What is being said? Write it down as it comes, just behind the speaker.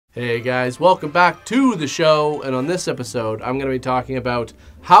Hey guys, welcome back to the show, and on this episode I'm going to be talking about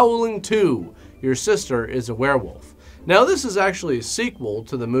Howling 2, Your Sister is a Werewolf. Now this is actually a sequel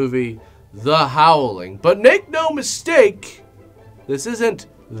to the movie The Howling, but make no mistake, this isn't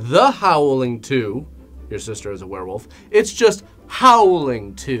The Howling 2, Your Sister is a Werewolf, it's just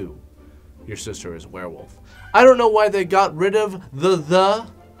Howling 2, Your Sister is a Werewolf. I don't know why they got rid of the,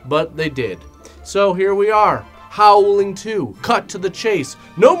 but they did. So here we are. Howling 2. Cut to the chase.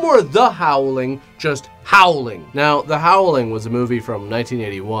 No more The Howling, just Howling. Now, The Howling was a movie from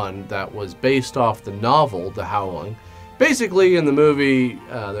 1981 that was based off the novel The Howling. Basically, in the movie,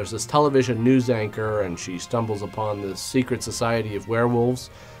 there's this television news anchor and she stumbles upon this secret society of werewolves.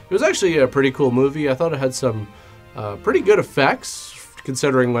 It was actually a pretty cool movie. I thought it had some pretty good effects,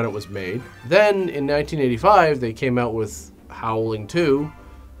 considering when it was made. Then, in 1985, they came out with Howling 2.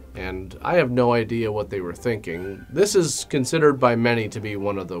 And I have no idea what they were thinking. This is considered by many to be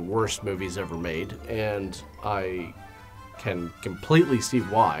one of the worst movies ever made, and I can completely see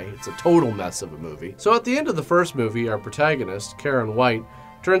why. It's a total mess of a movie. So at the end of the first movie, our protagonist, Karen White,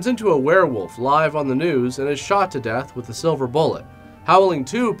 turns into a werewolf live on the news and is shot to death with a silver bullet. Howling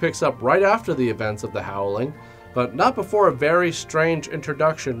 2 picks up right after the events of The Howling, but not before a very strange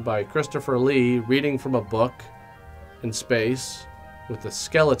introduction by Christopher Lee reading from a book in space, with a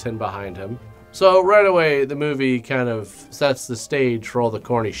skeleton behind him. So right away, the movie kind of sets the stage for all the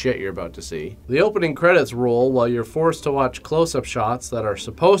corny shit you're about to see. The opening credits roll while you're forced to watch close-up shots that are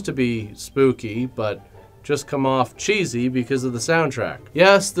supposed to be spooky, but just come off cheesy because of the soundtrack.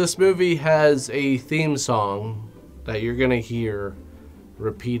 Yes, this movie has a theme song that you're gonna hear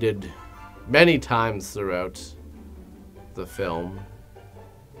repeated many times throughout the film.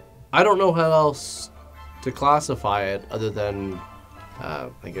 I don't know how else to classify it other than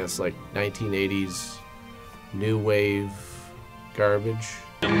I guess like 1980s new wave garbage.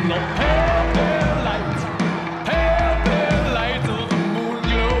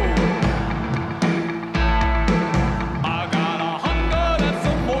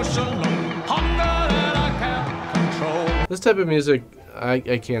 This type of music, I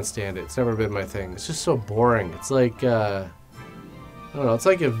can't stand it. It's never been my thing. It's just so boring. It's like, I don't know, it's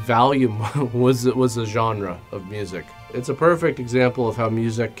like if Valium was a genre of music. It's a perfect example of how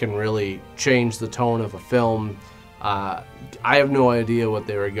music can really change the tone of a film. I have no idea what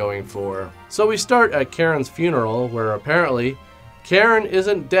they were going for. So we start at Karen's funeral, where apparently Karen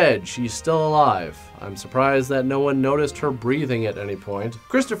isn't dead, she's still alive. I'm surprised that no one noticed her breathing at any point.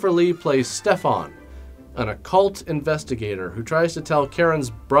 Christopher Lee plays Stefan, an occult investigator who tries to tell Karen's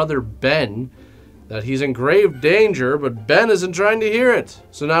brother Ben that he's in grave danger, but Ben isn't trying to hear it.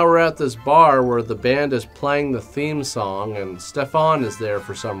 So now we're at this bar where the band is playing the theme song and Stefan is there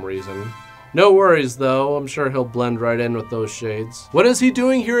for some reason. No worries though, I'm sure he'll blend right in with those shades. What is he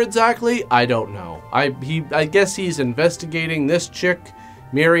doing here exactly? I don't know. I guess he's investigating this chick,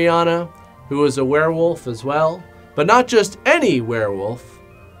 Mariana, who is a werewolf as well. But not just any werewolf,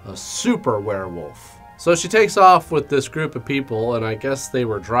 a super werewolf. So she takes off with this group of people, and I guess they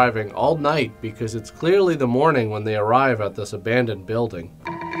were driving all night because it's clearly the morning when they arrive at this abandoned building.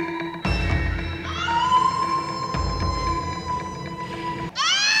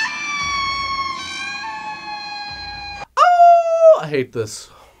 Oh, I hate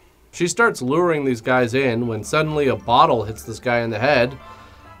this. She starts luring these guys in when suddenly a bottle hits this guy in the head.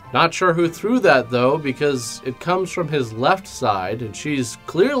 Not sure who threw that though, because it comes from his left side and she's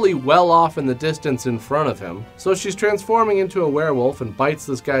clearly well off in the distance in front of him. So she's transforming into a werewolf and bites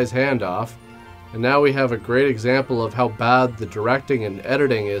this guy's hand off. And now we have a great example of how bad the directing and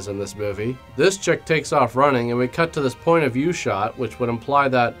editing is in this movie. This chick takes off running and we cut to this point of view shot, which would imply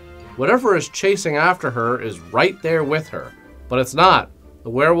that whatever is chasing after her is right there with her. But it's not. The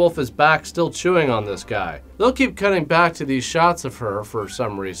werewolf is back still chewing on this guy. They'll keep cutting back to these shots of her for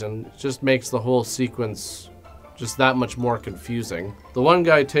some reason. It just makes the whole sequence just that much more confusing. The one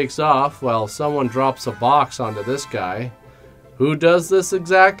guy takes off while someone drops a box onto this guy. Who does this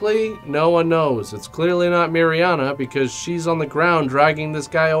exactly? No one knows. It's clearly not Mariana because she's on the ground dragging this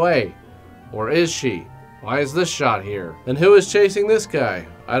guy away. Or is she? Why is this shot here? And who is chasing this guy?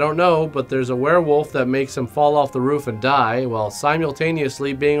 I don't know, but there's a werewolf that makes him fall off the roof and die while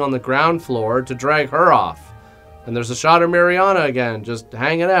simultaneously being on the ground floor to drag her off. And there's a shot of Mariana again, just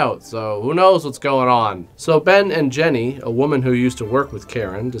hanging out, so who knows what's going on. So Ben and Jenny, a woman who used to work with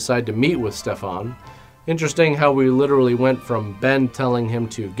Karen, decide to meet with Stefan. Interesting how we literally went from Ben telling him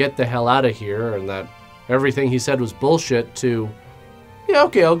to get the hell out of here and that everything he said was bullshit to, yeah,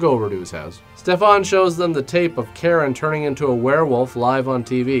 okay, I'll go over to his house. Stefan shows them the tape of Karen turning into a werewolf live on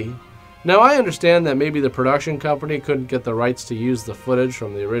TV. Now, I understand that maybe the production company couldn't get the rights to use the footage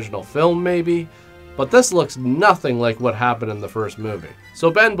from the original film, maybe, but this looks nothing like what happened in the first movie.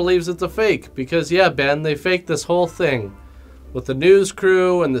 So Ben believes it's a fake, because yeah, Ben, they faked this whole thing with the news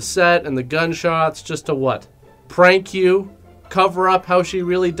crew and the set and the gunshots just to what? Prank you? Cover up how she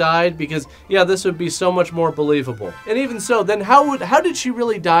really died? Because yeah, this would be so much more believable. And even so, then how did she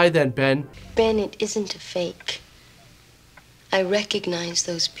really die then, Ben? Ben, it isn't a fake. I recognize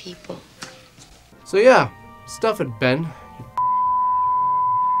those people. So yeah, stuff it, Ben.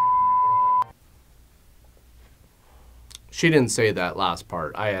 She didn't say that last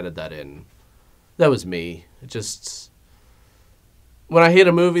part. I added that in. That was me. It just... When I hate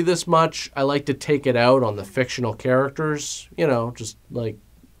a movie this much, I like to take it out on the fictional characters. You know, just like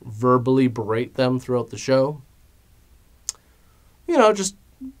verbally berate them throughout the show. You know, just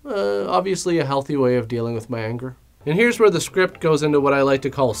obviously a healthy way of dealing with my anger. And here's where the script goes into what I like to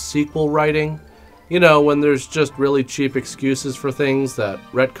call sequel writing. You know, when there's just really cheap excuses for things that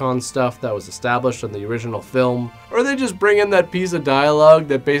retcon stuff that was established in the original film. Or they just bring in that piece of dialogue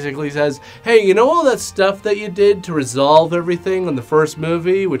that basically says, hey, you know all that stuff that you did to resolve everything in the first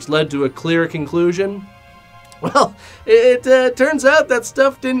movie, which led to a clear conclusion? Well, it turns out that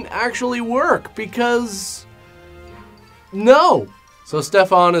stuff didn't actually work because... no. So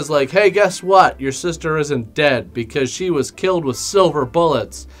Stefan is like, hey, guess what? Your sister isn't dead because she was killed with silver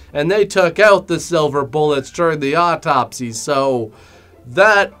bullets. And they took out the silver bullets during the autopsy, so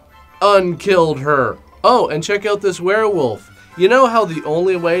that unkilled her. Oh, and check out this werewolf. You know how the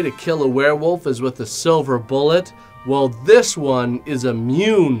only way to kill a werewolf is with a silver bullet? Well, this one is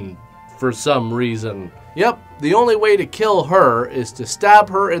immune for some reason. Yep, the only way to kill her is to stab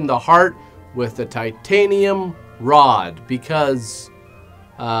her in the heart with a titanium rod because...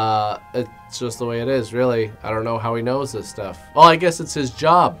 it's just the way it is, really. I don't know how he knows this stuff. Well, I guess it's his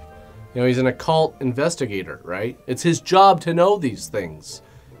job. You know, he's an occult investigator, right? It's his job to know these things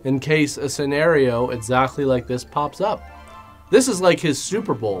in case a scenario exactly like this pops up. This is like his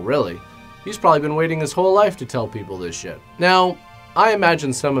Super Bowl, really. He's probably been waiting his whole life to tell people this shit. Now, I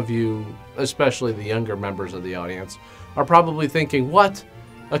imagine some of you, especially the younger members of the audience, are probably thinking, what?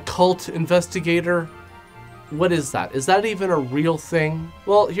 A cult investigator? What is that? Is that even a real thing?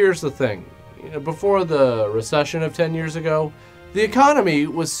 Well, here's the thing. You know, before the recession of 10 years ago, the economy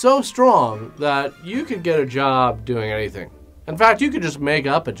was so strong that you could get a job doing anything. In fact, you could just make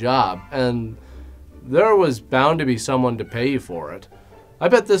up a job, and there was bound to be someone to pay you for it. I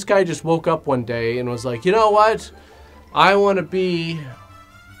bet this guy just woke up one day and was like, you know what? I want to be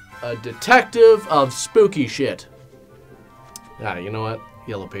a detective of spooky shit. Ah, you know what?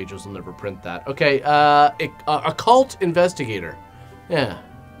 Yellow Pages will never print that. Okay, a cult investigator. Yeah,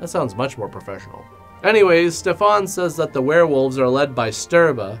 that sounds much more professional. Anyways, Stefan says that the werewolves are led by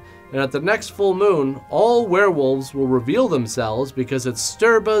Sturba, and at the next full moon, all werewolves will reveal themselves because it's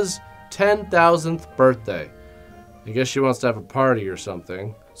Sturba's 10,000th birthday. I guess she wants to have a party or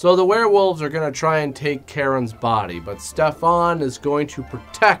something. So the werewolves are going to try and take Karen's body, but Stefan is going to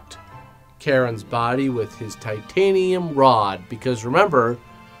protect Karen's body with his titanium rod, because remember,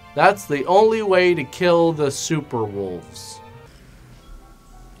 that's the only way to kill the super wolves.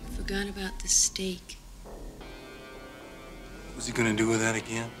 I forgot about the stake. What's he gonna do with that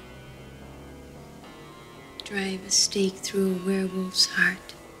again? Drive a stake through a werewolf's heart.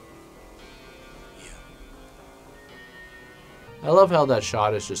 I love how that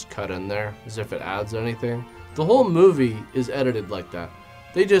shot is just cut in there, as if it adds anything. The whole movie is edited like that.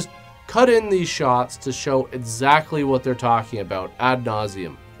 They just cut in these shots to show exactly what they're talking about ad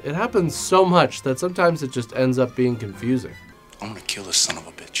nauseum. It happens so much that sometimes it just ends up being confusing. I'm gonna kill this son of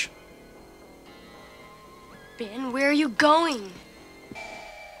a bitch. Ben, where are you going?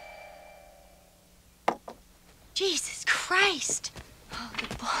 Jesus Christ! Oh,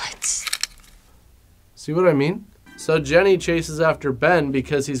 the bullets. See what I mean? So Jenny chases after Ben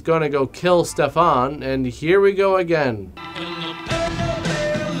because he's gonna go kill Stefan, and here we go again.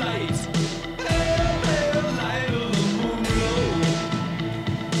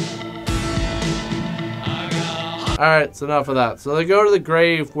 Alright, so enough of that. So they go to the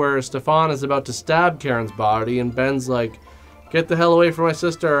grave where Stefan is about to stab Karen's body, and Ben's like, get the hell away from my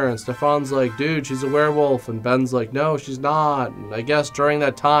sister. And Stefan's like, dude, she's a werewolf. And Ben's like, no, she's not. And I guess during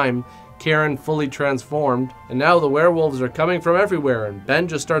that time, Karen fully transformed, and now the werewolves are coming from everywhere, and Ben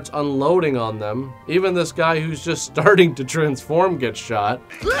just starts unloading on them. Even this guy who's just starting to transform gets shot.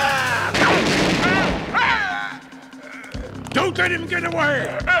 Don't let him get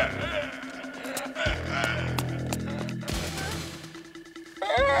away!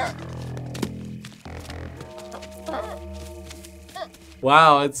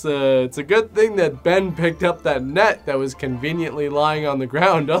 Wow, it's a good thing that Ben picked up that net that was conveniently lying on the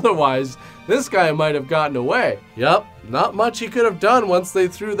ground. Otherwise, this guy might have gotten away. Yep, not much he could have done once they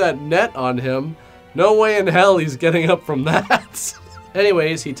threw that net on him. No way in hell he's getting up from that.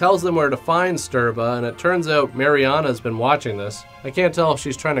 Anyways, he tells them where to find Sturba, and it turns out Mariana's been watching this. I can't tell if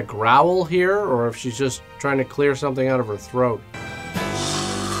she's trying to growl here or if she's just trying to clear something out of her throat.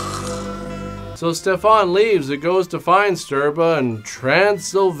 So Stefan leaves and goes to find Sturba in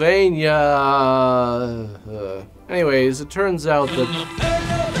Transylvania. Anyways, it turns out that...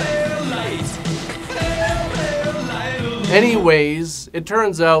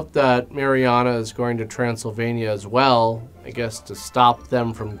 Mariana is going to Transylvania as well, I guess to stop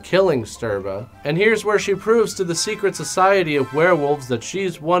them from killing Sturba. And here's where she proves to the secret society of werewolves that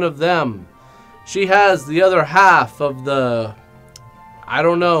she's one of them. She has the other half of the, I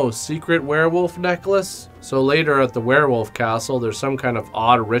don't know, secret werewolf necklace. So later at the werewolf castle, there's some kind of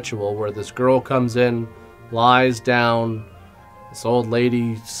odd ritual where this girl comes in, lies down, this old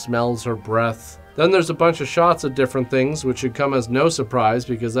lady smells her breath. Then there's a bunch of shots of different things, which should come as no surprise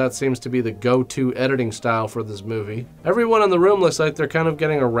because that seems to be the go-to editing style for this movie. Everyone in the room looks like they're kind of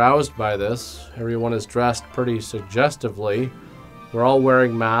getting aroused by this. Everyone is dressed pretty suggestively. They're all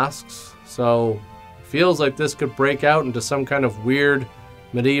wearing masks, so it feels like this could break out into some kind of weird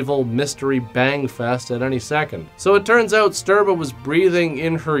medieval mystery bang fest at any second. So it turns out Sturba was breathing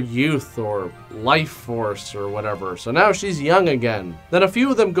in her youth or life force or whatever, so now she's young again. Then a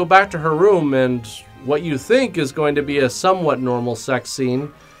few of them go back to her room, and what you think is going to be a somewhat normal sex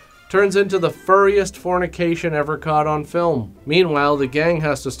scene turns into the furriest fornication ever caught on film. Meanwhile, the gang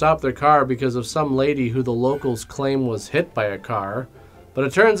has to stop their car because of some lady who the locals claim was hit by a car. But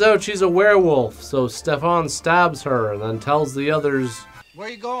it turns out she's a werewolf, so Stefan stabs her and then tells the others, "Where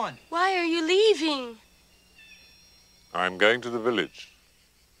are you going?" Why are you leaving? I'm going to the village.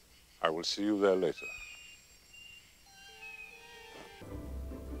 I will see you there later.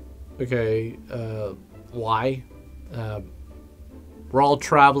 Okay, why? We're all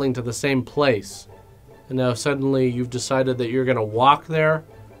traveling to the same place. And now suddenly you've decided that you're gonna walk there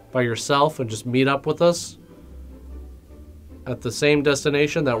by yourself and just meet up with us at the same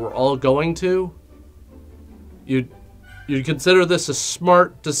destination that we're all going to? You'd consider this a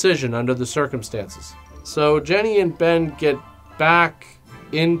smart decision under the circumstances. So Jenny and Ben get back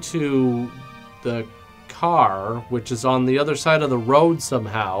into the car, which is on the other side of the road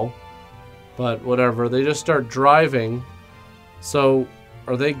somehow. But whatever, they just start driving. So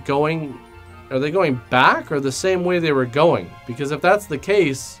are they going back or the same way they were going? Because if that's the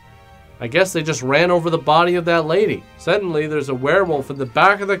case, I guess they just ran over the body of that lady. Suddenly, there's a werewolf in the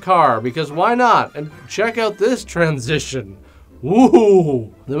back of the car, because why not? And check out this transition.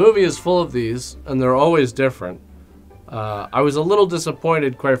 Woo! The movie is full of these, and they're always different. I was a little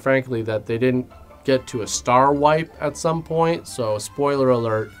disappointed, quite frankly, that they didn't get to a star wipe at some point, so spoiler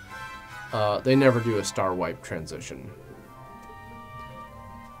alert, they never do a star wipe transition.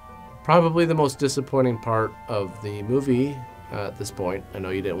 Probably the most disappointing part of the movie at this point. I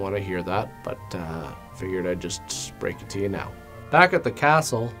know you didn't want to hear that, but figured I'd just break it to you now. Back at the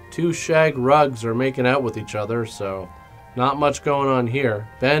castle, two shag rugs are making out with each other, so not much going on here.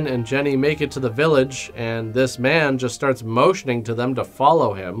 Ben and Jenny make it to the village, and this man just starts motioning to them to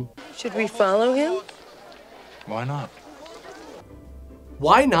follow him. Should we follow him? Why not?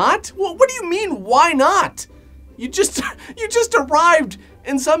 Why not? What do you mean, why not? You just arrived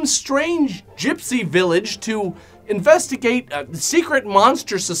in some strange gypsy village to investigate a secret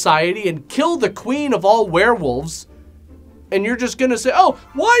monster society and kill the queen of all werewolves. And you're just gonna say, oh,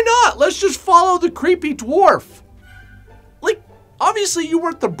 why not? Let's just follow the creepy dwarf. Like, obviously you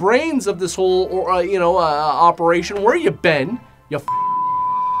weren't the brains of this whole, operation. Where you been? You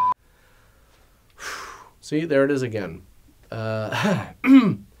See, there it is again.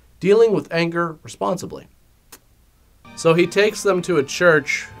 Dealing with anger responsibly. So he takes them to a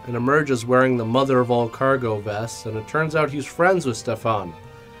church and emerges wearing the mother of all cargo vests, and it turns out he's friends with Stefan.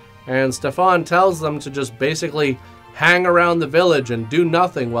 And Stefan tells them to just basically hang around the village and do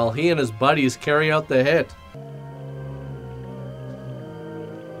nothing while he and his buddies carry out the hit.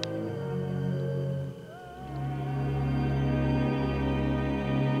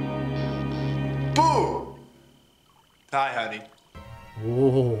 Boo! Hi, honey.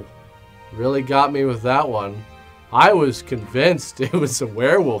 Whoa, really got me with that one. I was convinced it was a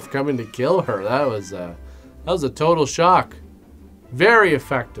werewolf coming to kill her. That was a total shock. Very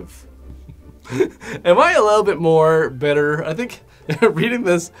effective. Am I a little bit more bitter? I think reading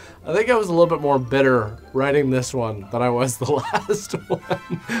this, I think I was a little bit more bitter writing this one than I was the last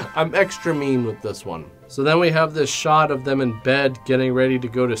one. I'm extra mean with this one. So then we have this shot of them in bed getting ready to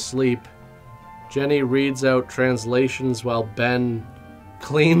go to sleep. Jenny reads out translations while Ben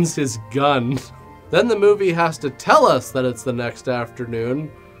cleans his gun. Then the movie has to tell us that it's the next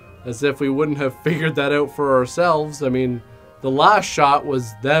afternoon, as if we wouldn't have figured that out for ourselves. I mean, the last shot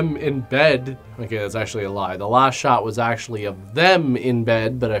was them in bed. Okay, that's actually a lie. The last shot was actually of them in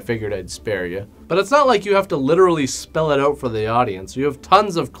bed, but I figured I'd spare you. But it's not like you have to literally spell it out for the audience. You have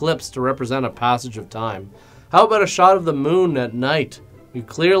tons of clips to represent a passage of time. How about a shot of the moon at night? You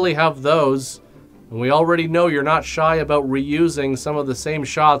clearly have those. And we already know you're not shy about reusing some of the same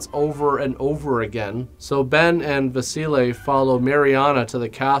shots over and over again. So Ben and Vasily follow Mariana to the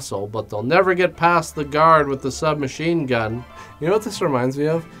castle, but they'll never get past the guard with the submachine gun. You know what this reminds me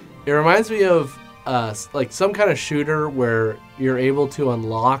of? It reminds me of like some kind of shooter where you're able to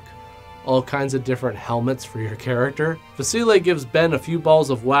unlock all kinds of different helmets for your character. Vasily gives Ben a few balls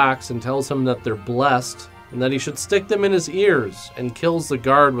of wax and tells him that they're blessed and that he should stick them in his ears, and kills the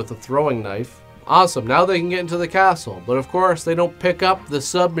guard with a throwing knife. Awesome, now they can get into the castle, but of course they don't pick up the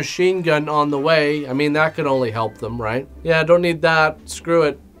submachine gun on the way. I mean, that could only help them, right? Yeah, don't need that, screw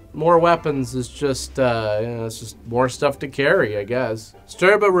it. More weapons is just, it's just more stuff to carry, I guess.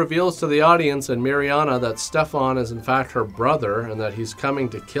 Sturba reveals to the audience and Mariana that Stefan is in fact her brother and that he's coming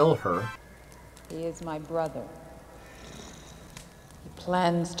to kill her. He is my brother. He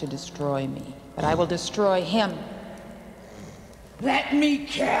plans to destroy me, but I will destroy him. Let me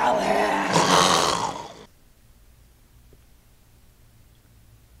kill him!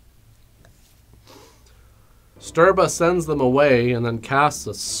 Sturba sends them away and then casts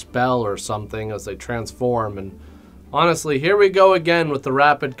a spell or something as they transform, and honestly, here we go again with the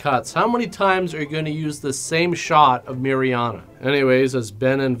rapid cuts. How many times are you going to use the same shot of Mariana? Anyways, as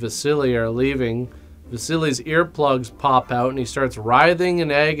Ben and Vasily are leaving, Vasily's earplugs pop out and he starts writhing in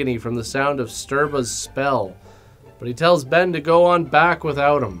agony from the sound of Sturba's spell. But he tells Ben to go on back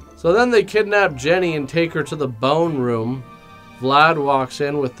without him. So then they kidnap Jenny and take her to the bone room. Vlad walks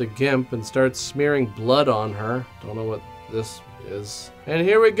in with the gimp and starts smearing blood on her. Don't know what this is. And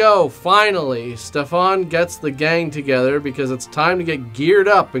here we go, finally. Stefan gets the gang together because it's time to get geared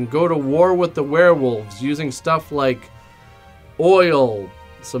up and go to war with the werewolves using stuff like oil,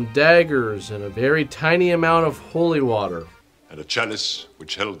 some daggers, and a very tiny amount of holy water. And a chalice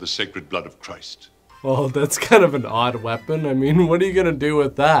which held the sacred blood of Christ. Well, that's kind of an odd weapon. I mean, what are you gonna do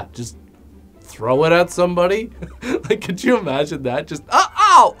with that? Just throw it at somebody? Like, could you imagine that? Just,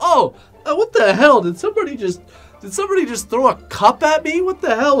 oh, what the hell? Did somebody just throw a cup at me? What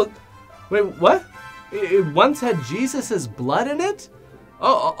the hell? Wait, what? It once had Jesus's blood in it?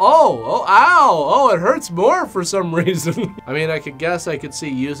 Ow, it hurts more for some reason. I mean, I could see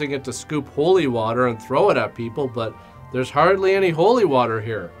using it to scoop holy water and throw it at people, but there's hardly any holy water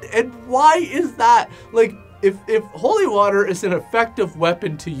here. And why is that? Like, if holy water is an effective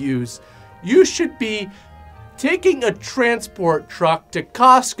weapon to use, you should be taking a transport truck to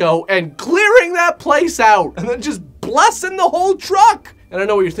Costco and clearing that place out and then just blessing the whole truck. And I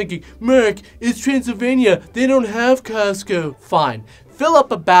know what you're thinking, Mark, it's Transylvania. They don't have Costco. Fine. Fill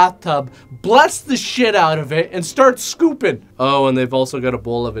up a bathtub, bless the shit out of it, and start scooping. Oh, and they've also got a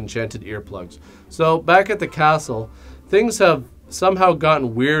bowl of enchanted earplugs. So back at the castle, things have somehow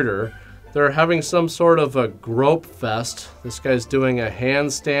gotten weirder. They're having some sort of a grope fest. This guy's doing a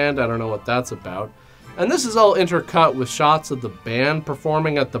handstand. I don't know what that's about. And this is all intercut with shots of the band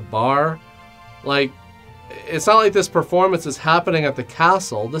performing at the bar. Like, it's not like this performance is happening at the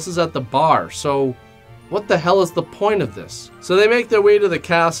castle. This is at the bar. So what the hell is the point of this? So they make their way to the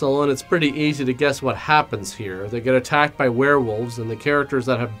castle, and it's pretty easy to guess what happens here. They get attacked by werewolves, and the characters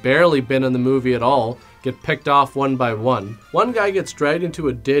that have barely been in the movie at all get picked off one by one. One guy gets dragged into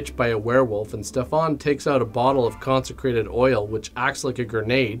a ditch by a werewolf, and Stefan takes out a bottle of consecrated oil, which acts like a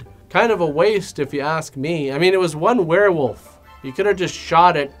grenade. Kind of a waste, if you ask me. I mean, it was one werewolf. You could have just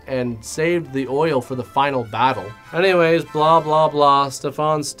shot it and saved the oil for the final battle. Anyways, blah, blah, blah.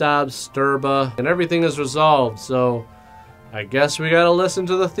 Stefan stabs Sturba, and everything is resolved, so I guess we gotta listen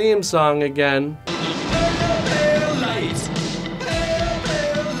to the theme song again.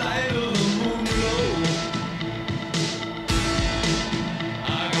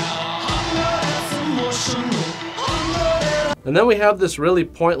 And then we have this really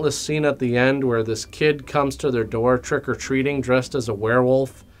pointless scene at the end where this kid comes to their door trick-or-treating dressed as a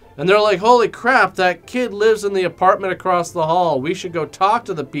werewolf. And they're like, holy crap, that kid lives in the apartment across the hall. We should go talk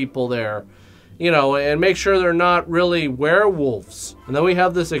to the people there, you know, and make sure they're not really werewolves. And then we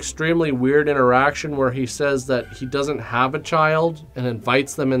have this extremely weird interaction where he says that he doesn't have a child and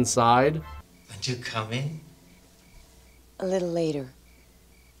invites them inside. Won't you come in? A little later.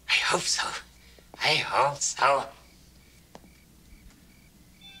 I hope so. I hope so.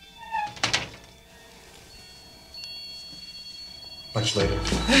 Much later.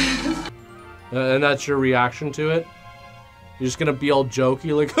 And that's your reaction to it? You're just gonna be all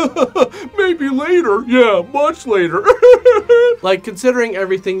jokey, like, maybe later. Yeah, much later. Like, considering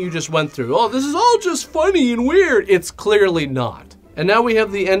everything you just went through, oh, this is all just funny and weird. It's clearly not. And now we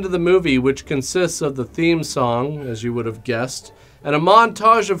have the end of the movie, which consists of the theme song, as you would have guessed, and a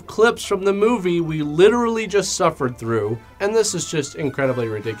montage of clips from the movie we literally just suffered through. And this is just incredibly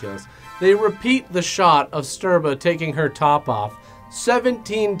ridiculous. They repeat the shot of Sturba taking her top off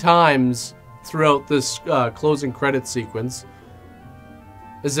 17 times throughout this closing credit sequence,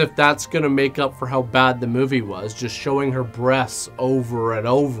 as if that's gonna make up for how bad the movie was, just showing her breasts over and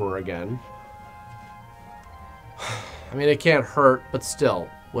over again. I mean, it can't hurt, but still,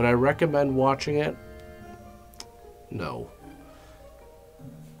 would I recommend watching it? No.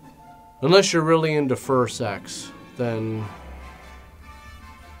 Unless you're really into fur sex, then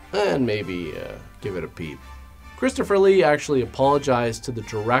maybe give it a peep. Christopher Lee actually apologized to the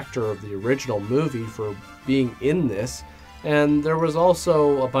director of the original movie for being in this, and there was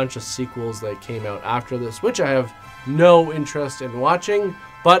also a bunch of sequels that came out after this, which I have no interest in watching,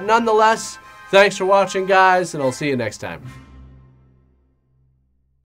 but nonetheless, thanks for watching, guys, and I'll see you next time.